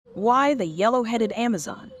Why the yellow-headed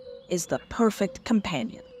Amazon is the perfect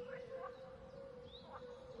companion.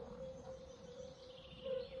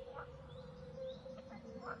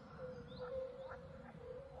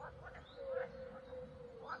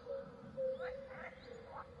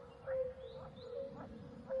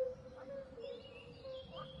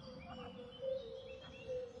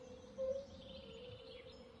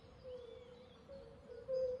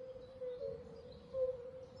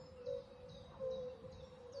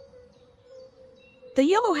 The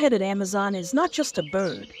yellow-headed Amazon is not just a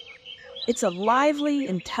bird. It's a lively,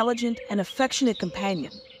 intelligent, and affectionate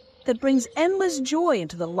companion that brings endless joy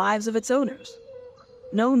into the lives of its owners.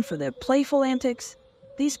 Known for their playful antics,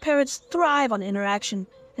 these parrots thrive on interaction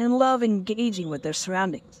and love engaging with their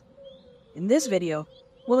surroundings. In this video,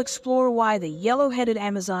 we'll explore why the yellow-headed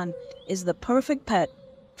Amazon is the perfect pet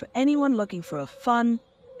for anyone looking for a fun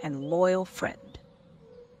and loyal friend.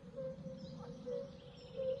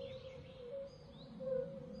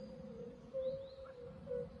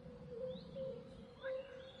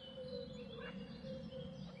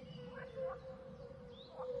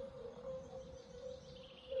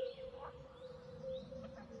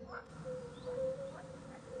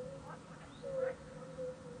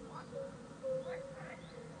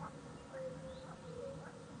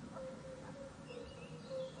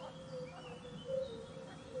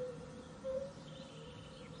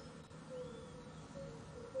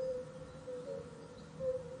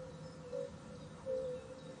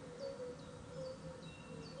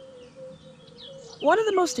 One of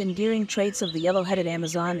the most endearing traits of the yellow-headed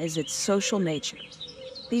Amazon is its social nature.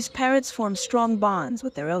 These parrots form strong bonds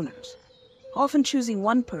with their owners, often choosing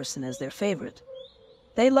one person as their favorite.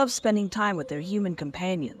 They love spending time with their human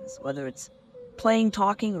companions, whether it's playing,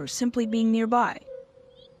 talking, or simply being nearby.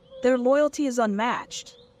 Their loyalty is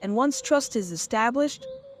unmatched, and once trust is established,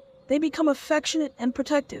 they become affectionate and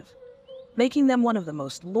protective, making them one of the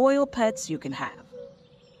most loyal pets you can have.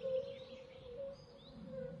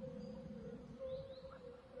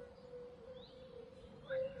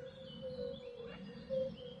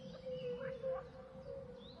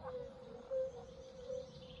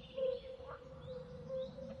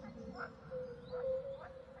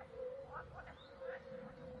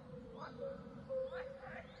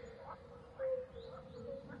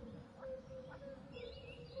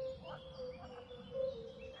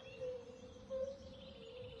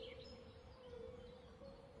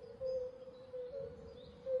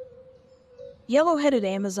 Yellow-headed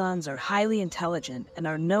Amazons are highly intelligent and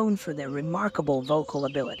are known for their remarkable vocal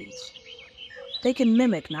abilities. They can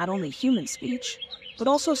mimic not only human speech, but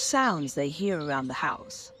also sounds they hear around the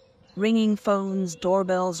house. Ringing phones,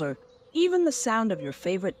 doorbells, or even the sound of your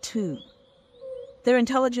favorite tune. Their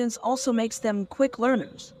intelligence also makes them quick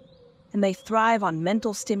learners, and they thrive on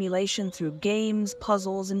mental stimulation through games,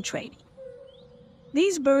 puzzles, and training.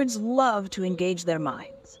 These birds love to engage their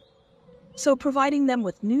minds, so providing them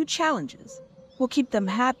with new challenges will keep them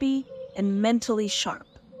happy and mentally sharp.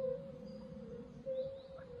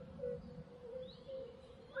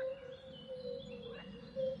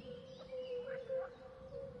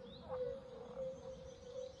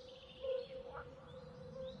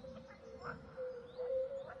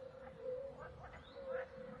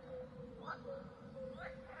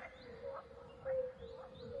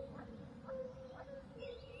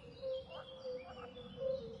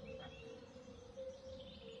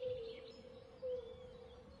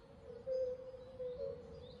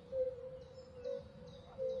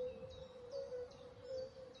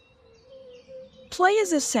 Play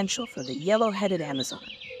is essential for the yellow-headed Amazon.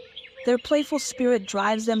 Their playful spirit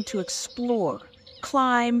drives them to explore,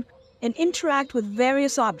 climb, and interact with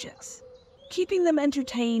various objects, keeping them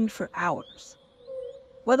entertained for hours.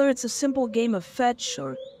 Whether it's a simple game of fetch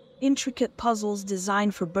or intricate puzzles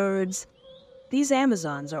designed for birds, these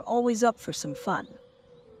Amazons are always up for some fun.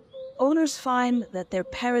 Owners find that their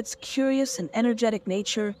parrot's curious and energetic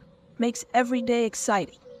nature makes every day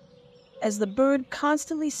exciting, as the bird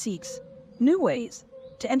constantly seeks new ways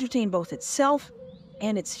to entertain both itself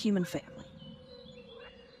and its human family.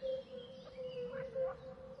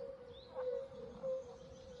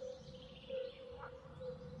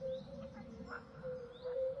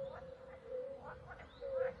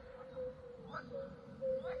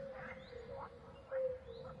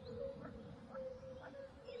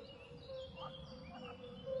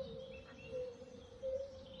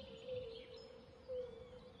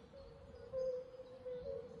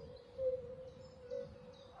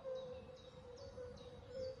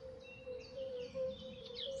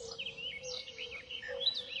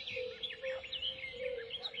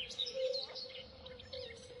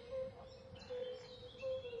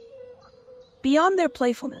 Beyond their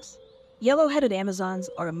playfulness, yellow-headed Amazons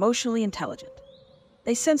are emotionally intelligent.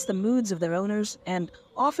 They sense the moods of their owners and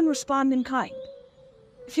often respond in kind.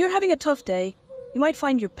 If you're having a tough day, you might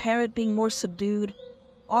find your parrot being more subdued,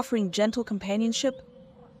 offering gentle companionship.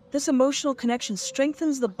 This emotional connection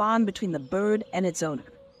strengthens the bond between the bird and its owner,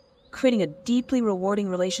 creating a deeply rewarding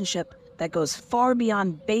relationship that goes far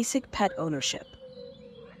beyond basic pet ownership.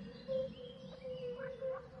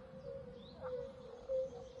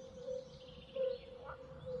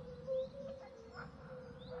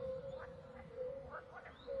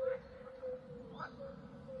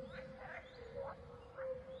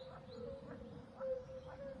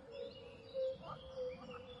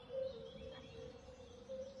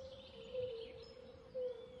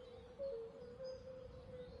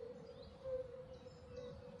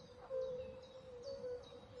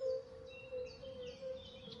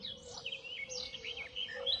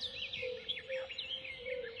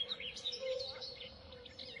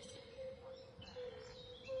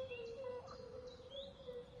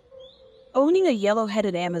 Owning a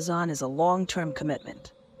yellow-headed Amazon is a long-term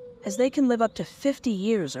commitment, as they can live up to 50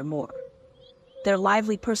 years or more. Their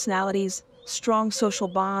lively personalities, strong social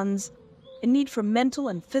bonds, and need for mental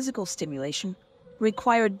and physical stimulation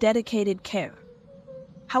require dedicated care.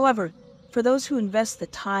 However, for those who invest the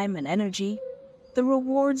time and energy, the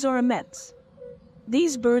rewards are immense.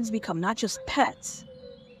 These birds become not just pets,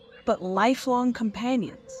 but lifelong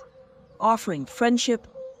companions, offering friendship,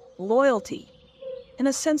 loyalty, and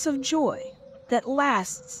a sense of joy that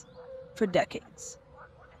lasts for decades.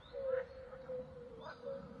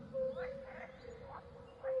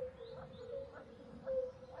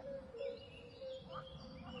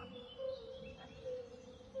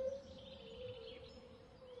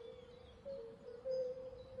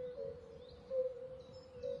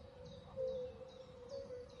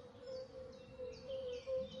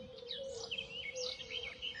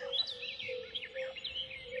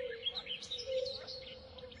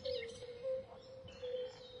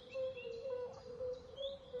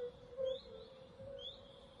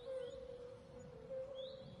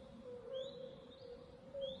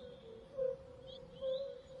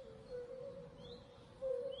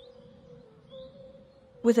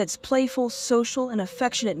 With its playful, social, and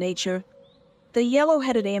affectionate nature, the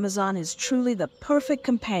yellow-headed Amazon is truly the perfect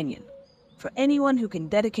companion for anyone who can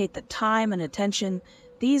dedicate the time and attention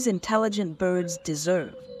these intelligent birds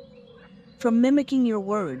deserve. From mimicking your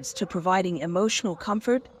words to providing emotional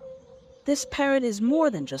comfort, this parrot is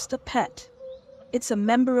more than just a pet. It's a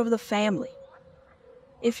member of the family.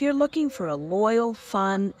 If you're looking for a loyal,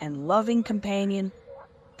 fun, and loving companion,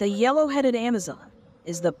 the yellow-headed Amazon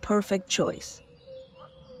is the perfect choice.